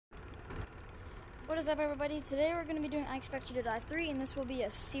What is up, everybody? Today we're going to be doing I Expect You to Die 3, and this will be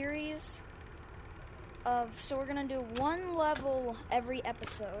a series of, so we're going to do one level every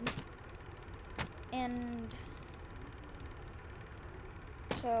episode. And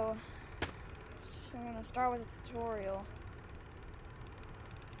so I'm going to start with a tutorial.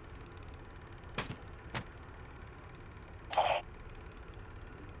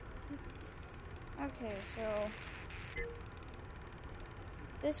 Okay, so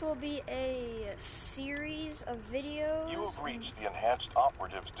this will be a series of videos. You have reached the Enhanced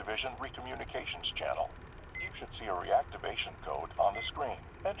Operatives Division Recommunications channel. You should see a reactivation code on the screen.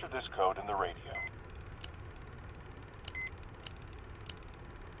 Enter this code in the radio.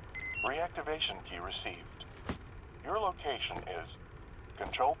 Reactivation key received. Your location is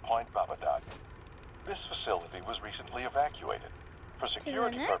Control Point Babadag. This facility was recently evacuated. For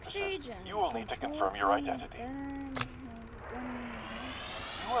security purposes, you will need to confirm your identity.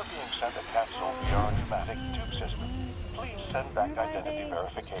 You are being sent a capsule via our pneumatic tube system. Please send back identity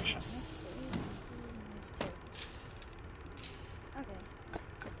verification. Okay.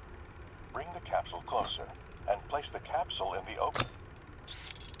 Bring the capsule closer and place the capsule in the open.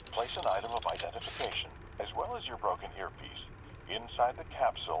 Place an item of identification, as well as your broken earpiece, inside the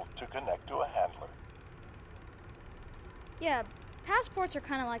capsule to connect to a handler. Yeah, passports are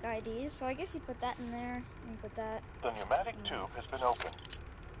kind of like IDs, so I guess you put that in there and put that. The pneumatic tube has been opened.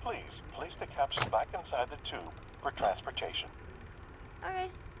 Please place the capsule back inside the tube for transportation. Okay.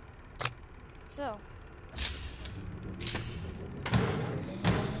 So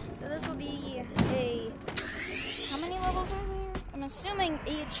this will be how many levels are there? I'm assuming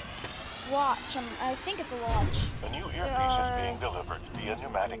each watch. I think it's a watch. A new earpiece is being delivered via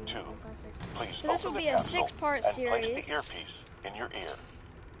pneumatic tube. Please so this will be a 6-part series. Place the earpiece in your ear.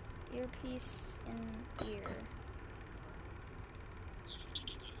 Earpiece in ear.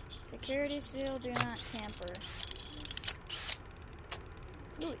 Security seal, do not tamper.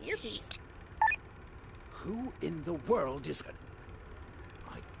 Ooh, earpiece. Who in the world is...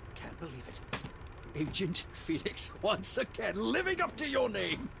 I can't believe it. Agent Phoenix, once again, living up to your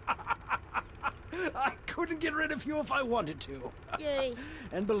name. I couldn't get rid of you if I wanted to. Yay.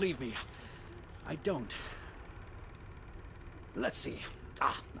 And believe me, I don't. Let's see.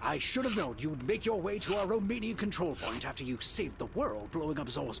 I should have known you'd make your way to our Romanian control point after you saved the world blowing up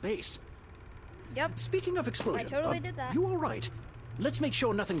Zor's base. Yep. Speaking of explosion, I totally did that. You all right? Let's make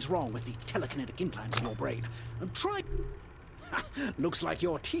sure nothing's wrong with the telekinetic implant in your brain. Try... Looks like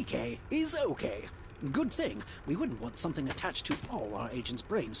your TK is okay. Good thing. We wouldn't want something attached to all our agents'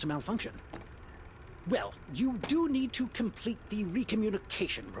 brains to malfunction. Well, you do need to complete the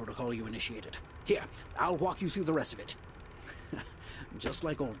recommunication protocol you initiated. Here, I'll walk you through the rest of it. Just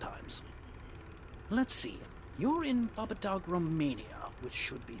like old times. Let's see. You're in Babadag, Romania, which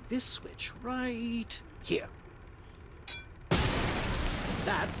should be this switch right here.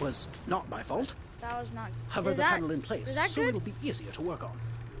 That was not my fault. That was not. Hover the panel in place so it'll be easier to work on.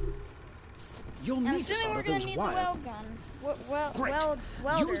 You'll need to solder those wires. The weld gun. Great.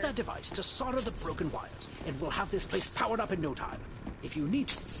 Welder. Use that device to solder the broken wires, and we'll have this place powered up in no time. If you need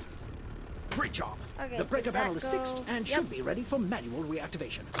to. Great job. Okay, the breaker panel is fixed and should be ready for manual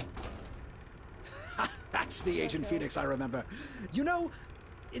reactivation. That's the Agent Phoenix I remember. You know,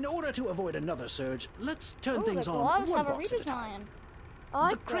 in order to avoid another surge, let's turn things on one box at a time.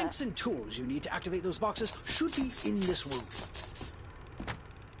 The cranks and tools you need to activate those boxes should be in this room.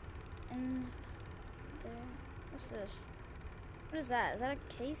 In there. What's this? What is that? Is that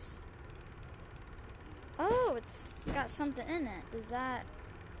a case? Oh, it's got something in it. Does that...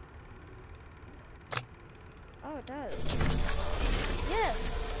 Oh, it does.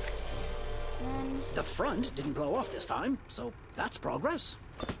 Yes. And the front didn't blow off this time, so that's progress.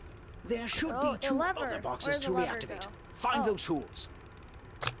 There should be 2 other boxes to reactivate. Find those tools.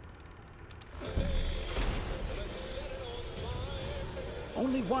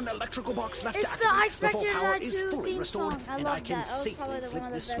 Only one electrical box left to activate before power is fully restored, and I can safely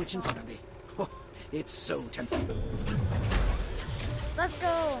flip this switch in front of me. Oh, it's so tempting. Let's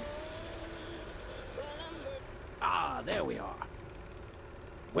go. There we are.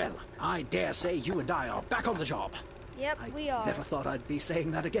 Well, I dare say you and I are back on the job. Yep, we are. I never thought I'd be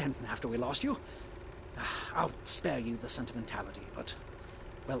saying that again after we lost you. I'll spare you the sentimentality, but...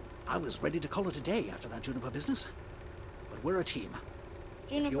 Well, I was ready to call it a day after that Juniper business. But we're a team.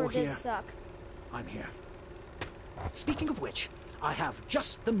 Juniper did suck. I'm here. Speaking of which, I have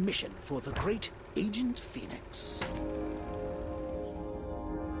just the mission for the great Agent Phoenix.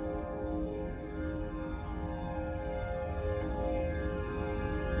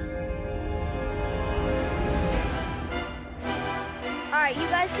 Alright, you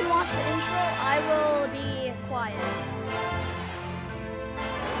guys can watch the intro. I will be quiet.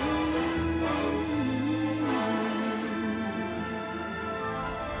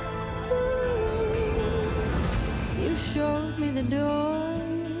 You showed me the door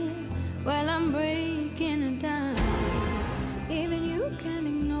while I'm breaking it down. Even you can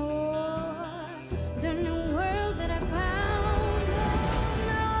ignore the new world that I found.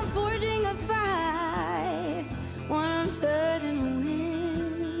 Now I'm forging a fight, one I'm certain to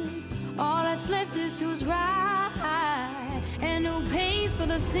win. All that's left is who's right and who pays for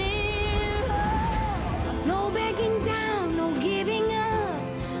the sin. No backing down, no giving up,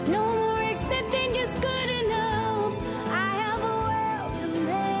 no more accepting just good enough. I have a world to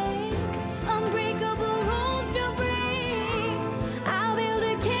make, unbreakable rules to break. I'll build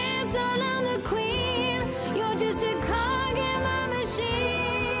a castle, I'm the queen. You're just a cog in my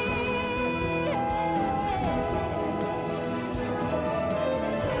machine.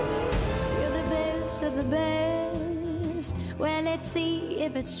 You're the best of the best. Well, let's see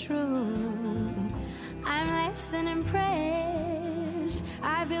if it's true. I'm less than impressed.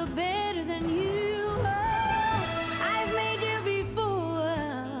 I feel better than you. Oh, I've made you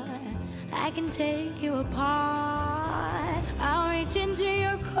before. I can take you apart. I'll reach into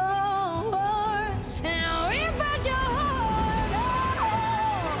your core and I'll rip out your heart.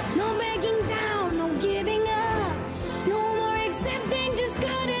 Oh, no backing down, no giving up, no more accepting just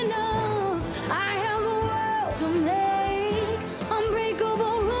good enough. I have a world to make,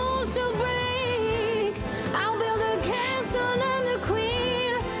 unbreakable rules to break. I'll build a castle, I'm the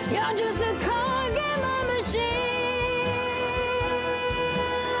queen. You're just a cog in my machine.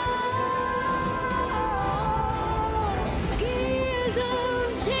 Gears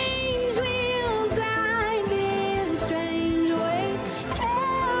of change will glide in strange ways,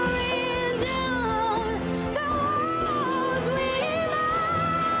 tearing down the walls we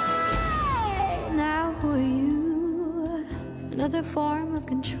made. Now who are you? Another form of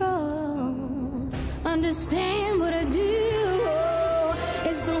control. Understand what I do.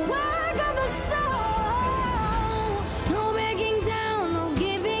 It's the work of the soul. No backing down, no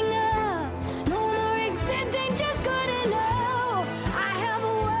giving up, no more accepting just good enough. I have a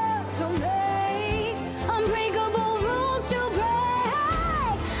world to make, unbreakable rules to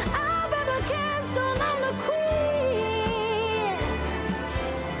break. I'll build a castle, I'm the queen.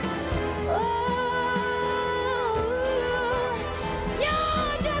 Oh,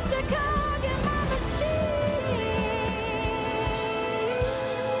 you're just a cog in my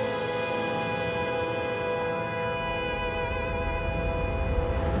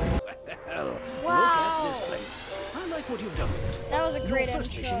Well, Wow. look at this place. I like what you've done with it. That was a great Your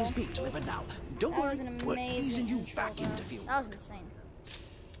first intro. mission is being delivered now. Don't That worry, was an we're amazing easing you intro, back bro. into view. That was insane.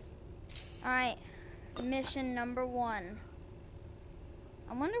 Alright. Mission number 1.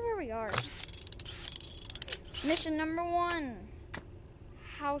 I wonder where we are. Mission number 1.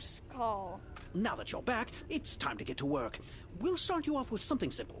 House call. Now that you're back, it's time to get to work. We'll start you off with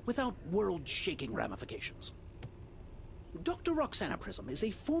something simple, without world-shaking ramifications. Dr. Roxxana Prism is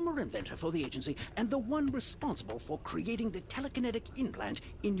a former inventor for the agency and the one responsible for creating the telekinetic implant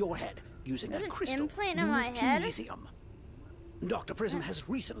in your head using There's a an crystal implant in known my as head? kinesium. Dr. Prism has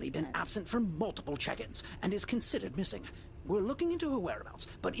recently been absent from multiple check-ins and is considered missing. We're looking into her whereabouts,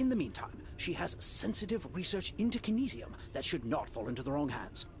 but in the meantime, she has sensitive research into kinesium that should not fall into the wrong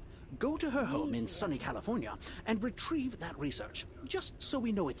hands. Go to her home in sunny California and retrieve that research, just so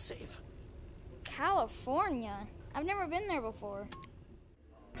we know it's safe. California? I've never been there before.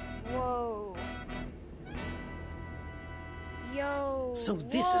 Whoa. Yo. So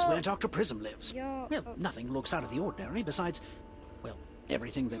this is where Dr. Prism lives. Yo. Well, nothing looks out of the ordinary besides, well,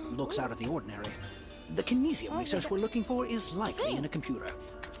 everything that looks out of the ordinary. The kinesium research we're looking for is likely in a computer.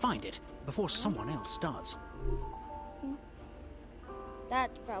 Find it before someone else does.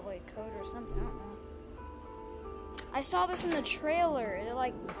 That's probably a code or something, I don't know. I saw this in the trailer. It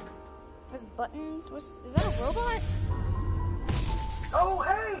like was buttons. Is that a robot? Oh,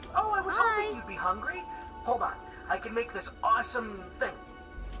 hey! Oh, I was Hi. hoping you'd be hungry. Hold on. I can make this awesome thing.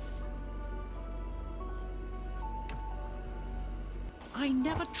 I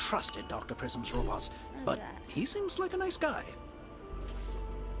never trusted Dr. Prism's robots, but that? he seems like a nice guy.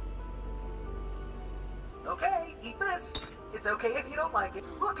 Okay, eat this. It's okay if you don't like it.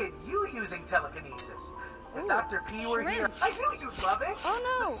 Look at you using telekinesis. If Ooh, Dr. P were here, shrimp. I knew you'd love it.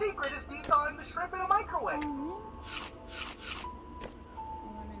 Oh, no. The secret is de-thawing the shrimp in a microwave.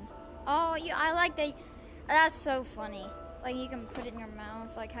 Oh, yeah, I like that. That's so funny. Like, you can put it in your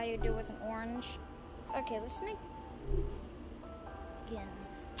mouth, like how you do with an orange. Okay, let's make... Again.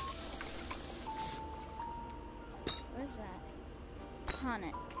 What is that?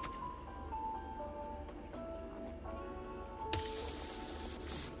 Tonic.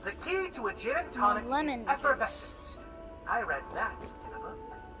 The key to a gin and tonic lemon is effervescence. I read that in a book.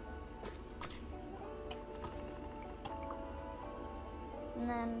 And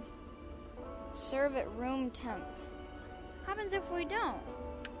then serve at room temp. Happens if we don't?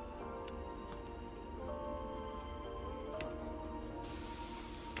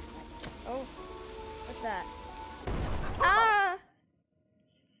 Oh, what's that? Ah!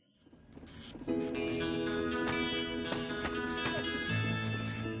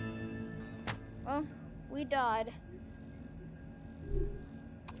 Well, we died.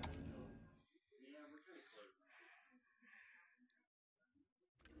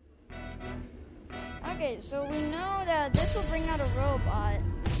 Okay, so we know that this will bring out a robot.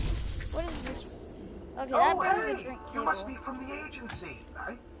 What is this? Okay, that brings a drink table. You must be from the agency.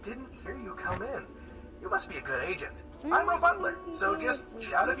 I didn't hear you come in. You must be a good agent. I'm a butler, so just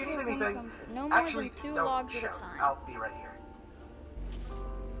shout if you need anything. No more Actually, than 2 don't logs at a shout. time. I'll be right here.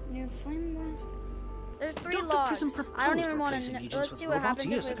 New flame blast. There's 3 Dr. logs. Prism I don't even proposed want replacing to. agents Let's with see what robots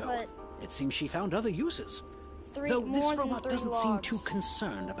happens years if we ago. put It seems she found other uses. 3 Though more this than robot 3 doesn't logs. seem too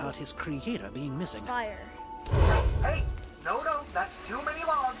concerned about his creator being missing. Fire. Hey, no, that's too many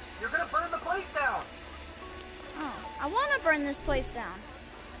logs. You're gonna burn the place down. Oh, I want to burn this place down.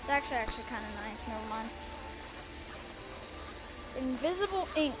 It's actually kind of nice. Never mind. Invisible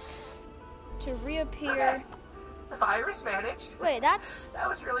ink to reappear. Okay. The fire is managed. Wait, That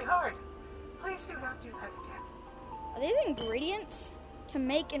was really hard. Please do not do that again. are these ingredients to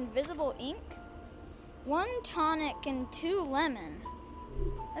make invisible ink? 1 tonic and 2 lemon.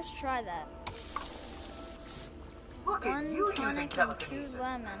 Let's try that. Look at 1 you using tonic and 2 telekinesis.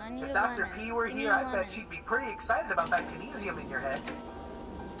 lemon. I need If a Dr. lemon. P were Give me here, a I lemon. bet she'd be pretty excited about that kinesium in your head.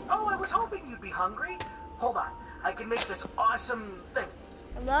 Oh, I was hoping you'd be hungry. Hold on. I can make this awesome thing.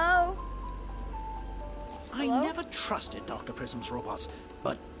 Hello? I Hello? never trusted Dr. Prism's robots,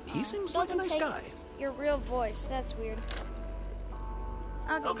 but he seems like a Doesn't nice take guy. your real voice. That's weird.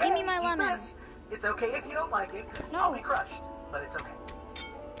 Okay, Okay, give me my eat lemon. this. It's okay if you don't like it. No. I'll be crushed, but it's okay.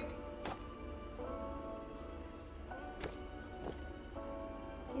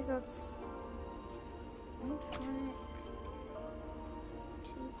 These are 1 tonic.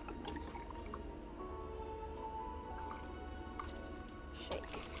 2 shake.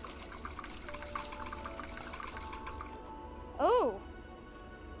 Oh.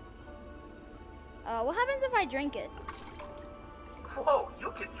 What happens if I drink it? Whoa,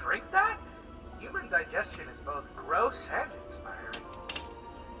 you can drink that? Human digestion is both gross and inspiring.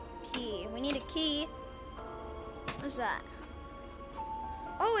 Key. We need a key. What's that?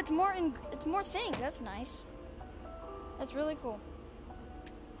 Oh, it's more things. That's nice. That's really cool.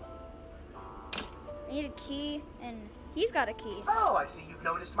 I need a key, and he's got a key. Oh, I see you've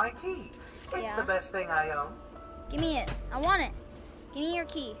noticed my key. It's Yeah. the best thing I own. Give me it. I want it. Give me your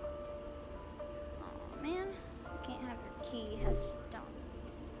key. Oh man, I can't have your key. Has dumb.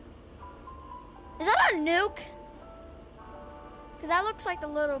 Is that a nuke? Because that looks like the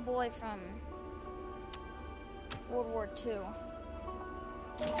little boy from World War II.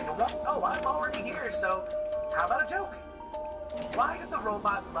 You know what? Oh, I'm already here, so how about a joke? Why did the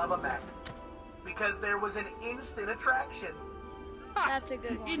robot love a magnet? Because there was an instant attraction. That's a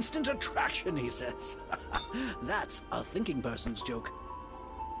good one. Instant attraction, he says. That's a thinking person's joke.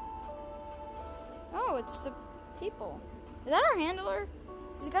 Oh, it's the people. Is that our handler?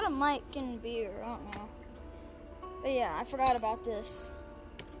 He's got a mic and beer. I don't know. But yeah, I forgot about this.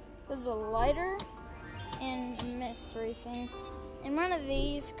 There's a lighter and a mystery thing. And one of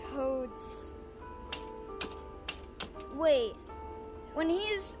these codes. Wait. When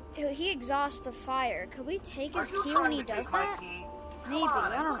he exhausts the fire, could we take his key when he does that? Maybe, I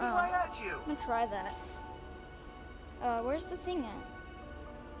don't know. I'm gonna try that. Where's the thing at?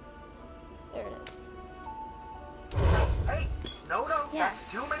 There it is. Hey, no, Yeah. that's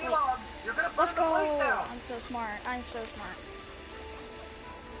too many Wait. logs. You're gonna burn Let's the go. place down. I'm so smart.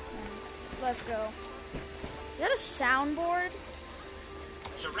 Let's go. Is that a soundboard?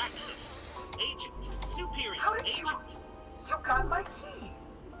 Agent, superior How did you? You got my key.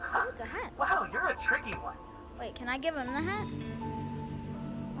 Oh, it's a hat. Wow, you're a tricky one. Wait, can I give him the hat?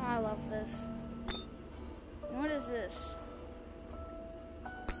 Oh, I love this. And what is this?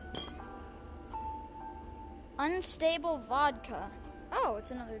 Unstable vodka. Oh,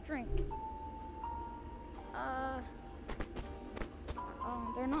 it's another drink. Oh,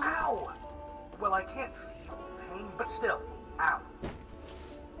 they're not. Ow! Well, I can't feel pain, but still, ow.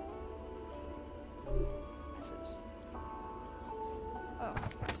 This is. Oh,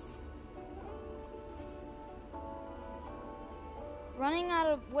 yes. Running out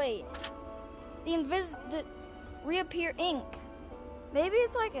of. Wait. The reappear ink. Maybe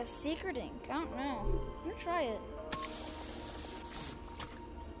it's like a secret ink. I don't know. I'm gonna try it.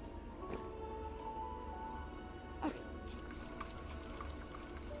 Okay.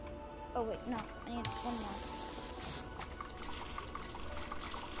 Oh wait, no. I need one more.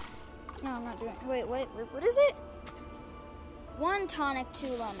 No, I'm not doing it. Wait, what is it? 1 tonic, 2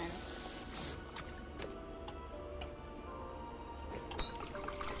 lemon.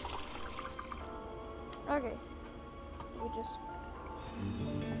 Okay. We just...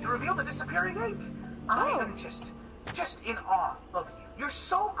 You revealed the disappearing ink. I am just in awe of you. You're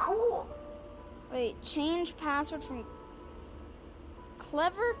so cool. Wait, change password from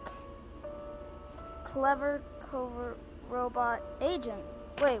clever covert robot agent.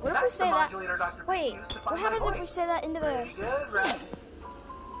 Wait, what if we say that? Wait, what happens if we say that into the thing?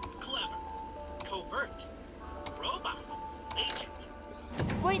 Clever. Covert. Robot. Agent.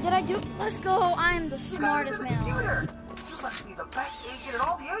 Wait, did I do? Let's go! I am the smartest man alive. You must be the best agent in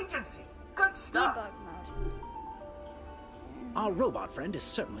all the agency. Good stuff. Debug mode. Our robot friend is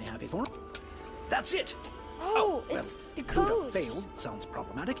certainly happy for it. That's it! Oh, well, it's the could have codes. failed. Sounds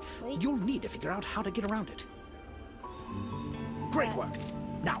problematic. Wait. You'll need to figure out how to get around it. Great work.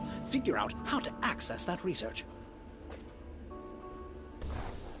 Now, figure out how to access that research.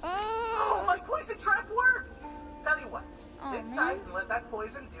 Oh, my poison trap worked! Tell you what, sit man. tight and let that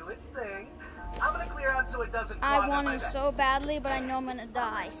poison do its thing. I'm gonna clear out so it doesn't I clog up want my him vents. so badly, but I know I'm gonna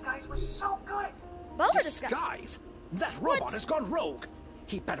die. These guys were so good. Both are disgusting. Disguise? That robot has gone rogue.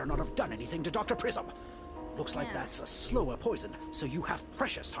 He better not have done anything to Dr. Prism. Looks like Yeah. that's a slower poison, so you have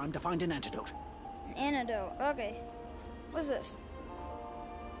precious time to find an antidote. An antidote. Okay. What's this?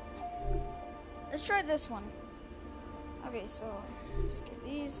 Let's try this one. Okay, so let's get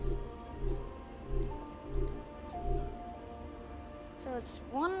these. So it's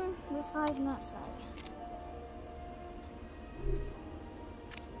one this side and that side.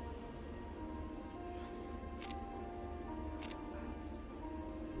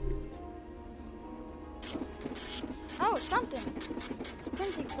 Oh, it's something. It's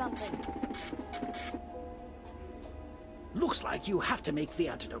printing something. Looks like you have to make the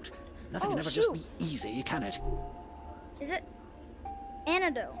antidote. Nothing Oh, can ever shoot. just be easy, can it? Is it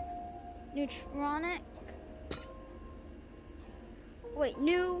antidote? Neutronic? Wait,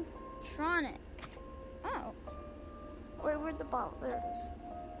 neutronic. Oh. Wait, where'd the bottle? There it is.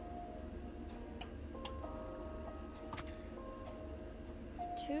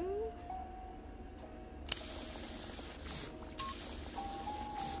 Two.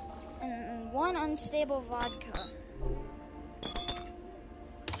 And 1 unstable vodka.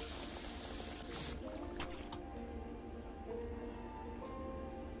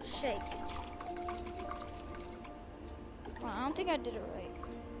 Shake. Well, I don't think I did it right.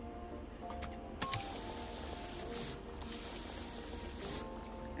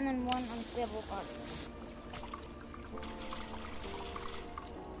 And then 1 unstable vodka.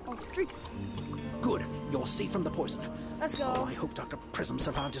 Oh, drink. Good. You're safe from the poison. Let's Oh, go. I hope Dr. Prism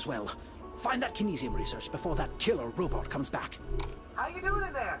survived as well. Find that kinesium research before that killer robot comes back. How you doing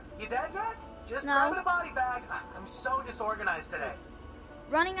in there? You dead yet? Just No. grabbing a body bag. I'm so disorganized today.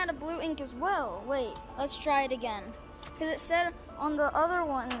 Running out of blue ink as well. Wait, let's try it again. Because it said on the other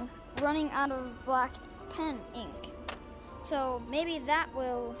one, running out of black pen ink. So maybe that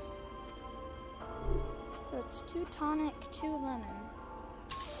will... So it's 2 tonic, 2 lemon.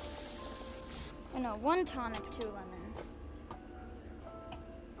 Oh no, 1 tonic, 2 lemon.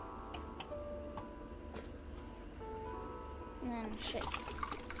 And then shake.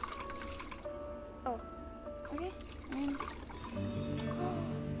 Oh, okay. And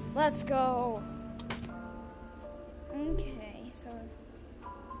let's go. Okay, so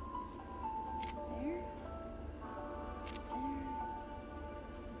there.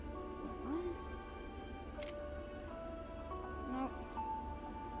 Wait, what? Nope.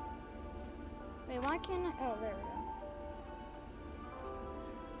 Wait, why can't I? Oh, there we go.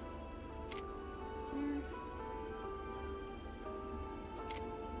 There.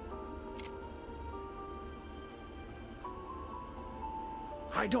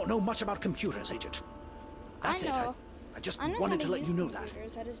 I don't know much about computers, Agent. That's I know. it. I just I know wanted how to let use you know that.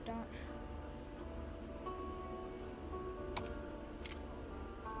 computers, I just don't.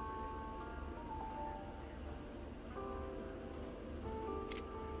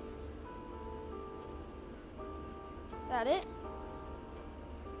 That it?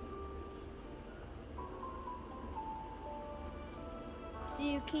 So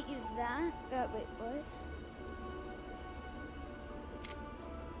you can't use that? Wait, what?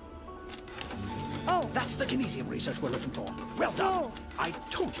 Oh, That's the kinesium research we're looking for. Well Let's done. go. I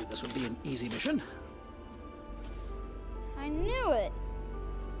told you this would be an easy mission. I knew it.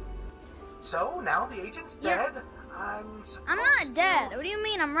 So, now the agent's dead. I'm not dead. What do you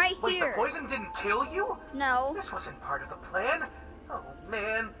mean? I'm right Wait, here. the poison didn't kill you? No. This wasn't part of the plan. Oh,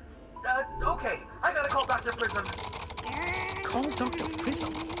 man. Okay. I gotta call Dr. Prism. Call Dr.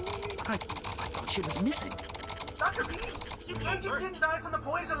 Prism? I thought she was missing. Dr. P, the agent didn't die from the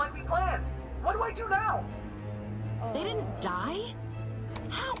poison like we planned. What do I do now? They didn't die?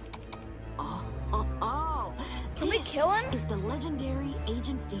 How? Can we kill him? Is the legendary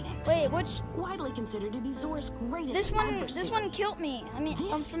Agent Phoenix. Wait, which? Widely considered to be Zor's greatest This adversary. one killed me. I mean,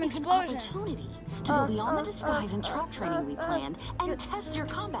 This from is explosion. an opportunity to go beyond the disguise and trap training we planned and test your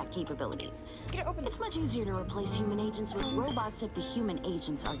combat capabilities. Get it open. It's much easier to replace human agents with robots if the human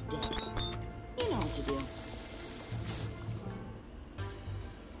agents are dead. You know what to do.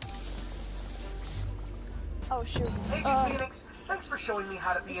 Oh shoot. Agent Phoenix, thanks for showing me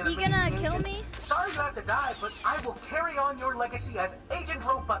how to be Is an he amazing gonna agent. kill me? Sorry you have to die, but I will carry on your legacy as Agent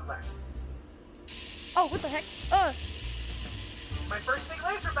Ro Butler. Oh, what the heck? My first big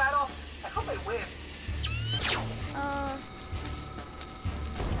laser battle. I hope I win.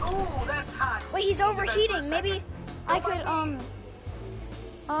 Ooh, that's hot. Wait, he's Think about it for a overheating. Maybe second. I Don't could, mind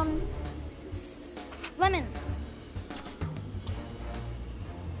me. lemon.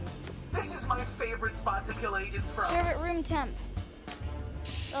 This is my favorite spot to kill agents from. Serve at room temp.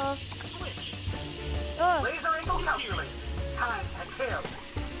 Switch. Laser angle calculate. Time to kill.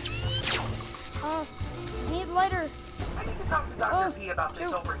 I need lighter. I need to talk to Dr. P about this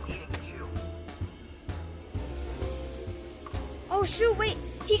shoot. overheating issue. Oh shoot, wait.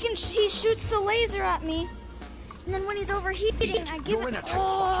 He shoots the laser at me. And then when he's overheating, I give You're in it. a tight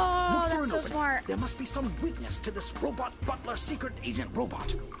spot. Look for That's an so opening. smart. There must be some weakness to this robot butler secret agent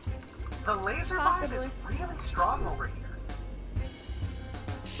robot. The laser vibe Possibly. is really strong over here.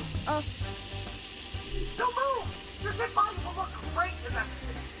 Don't move! Your dead body will look great in that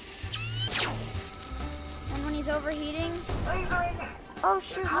position. And when he's overheating. Lasering! Oh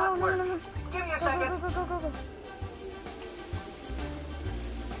It's shoot, hot no. work. Give me a second. Go.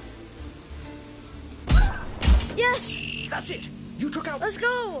 Yes! That's it. You took out... Let's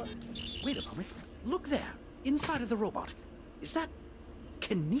go! Wait a moment. Look there. Inside of the robot. Is that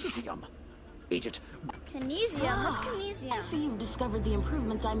kinesium? Agent, Kinesium? What's I kinesium? see you've discovered the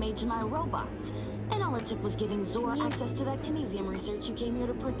improvements I made to my robots. And all it took was giving Zor access to that kinesium research you came here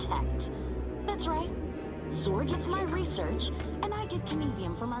to protect. That's right. Zor gets my research, and I get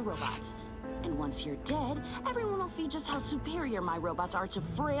kinesium for my robots. And once you're dead, everyone will see just how superior my robots are to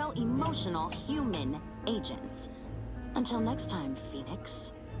frail, emotional, human agents. Until next time, Phoenix.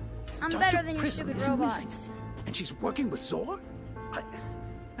 I'm Dr. better than your Prism stupid isn't robots. missing. And she's working with Zor?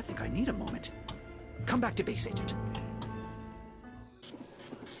 I think I need a moment. Come back to base, Agent.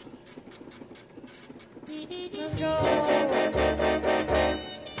 Let's go.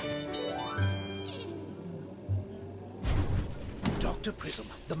 Dr. Prism,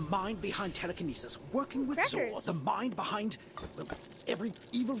 the mind behind telekinesis, working with Zor, Crackers. the mind behind well, every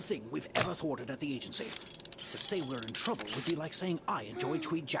evil thing we've ever thwarted at the agency. To say we're in trouble would be like saying I enjoy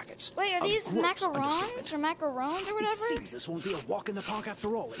tweed jackets. Wait, are A these gross macarons understatement. or macarons or It whatever? seems this won't be a walk in the park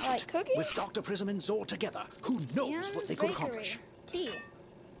after all, Agent. Like cookies? With Dr. Prism and Zor together, who knows Yum what they could Bakery. accomplish. Tea.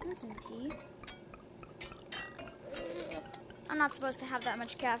 I want some tea. I'm not supposed to have that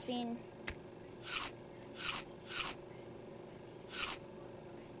much caffeine.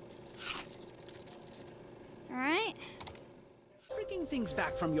 Alright. Breaking things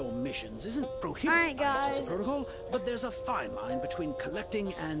back from your missions isn't prohibited All right, by guys. Agency protocol, but there's a fine line between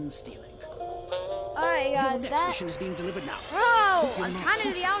collecting and stealing. Alright, guys, Your next mission is being delivered now. Bro, You're I'm not trying to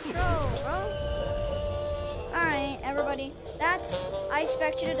do the outro, bro. Alright, everybody. I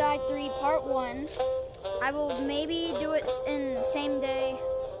expect you to die 3, part 1. I will maybe do it in the same day.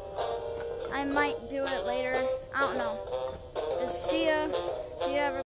 I might do it later. I don't know. Just see ya. See ya, everybody.